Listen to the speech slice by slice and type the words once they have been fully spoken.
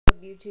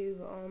up, YouTube?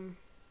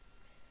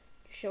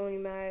 Showing you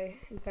my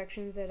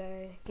infections that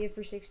I give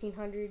for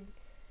 1600.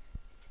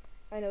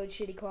 I know it's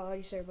shitty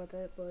quality, sorry about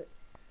that, but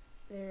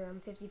they're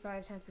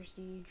 55 10th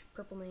prestige,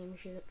 purple name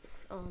shit.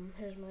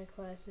 Here's my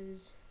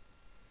classes.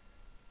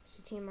 It's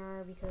a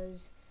TMR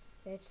because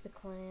that's the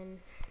clan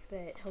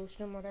that hosts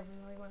them, whatever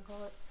you want to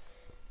call it.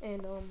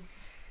 And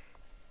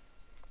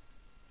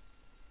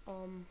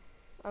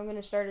I'm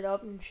gonna start it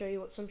up and show you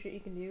what some shit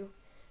you can do.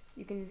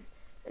 You can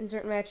in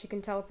certain maps you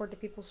can teleport to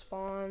people's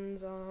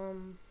spawns.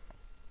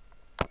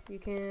 You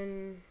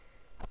can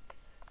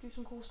do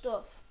some cool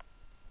stuff.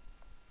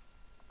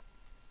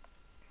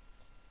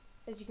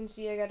 As you can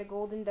see, I got a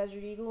golden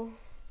desert eagle,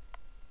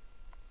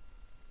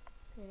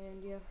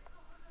 and yeah,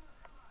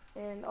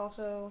 and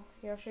also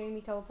here I'll show you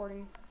me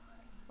teleporting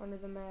under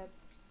the map.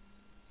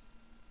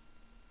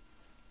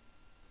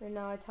 Right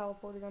now I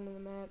teleported under the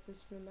map. This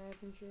is the map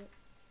and shit.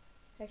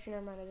 Actually,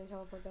 never mind, I didn't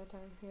teleport that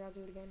time. Here, I'll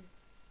do it again.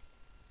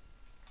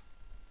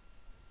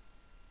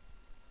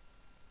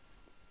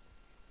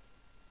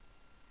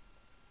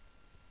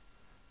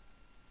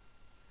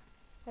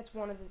 That's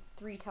one of the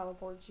 3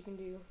 teleports you can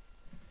do.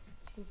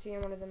 As you can see,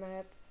 I'm under the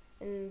map.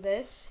 And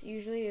this,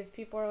 usually, if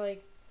people are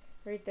like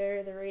right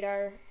there, the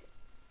radar,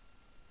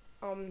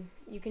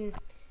 you can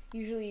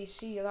usually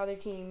see another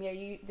team.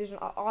 Yeah, there's an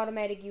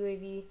automatic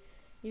UAV.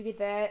 You get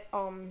that.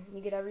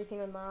 You get everything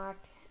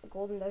unlocked. A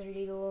golden desert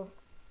eagle,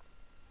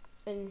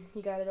 and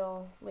you got it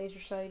all.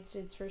 Laser sights.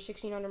 It's for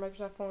 1600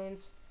 Microsoft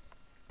points.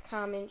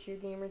 Comment your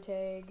gamer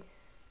tag,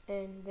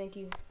 and thank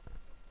you.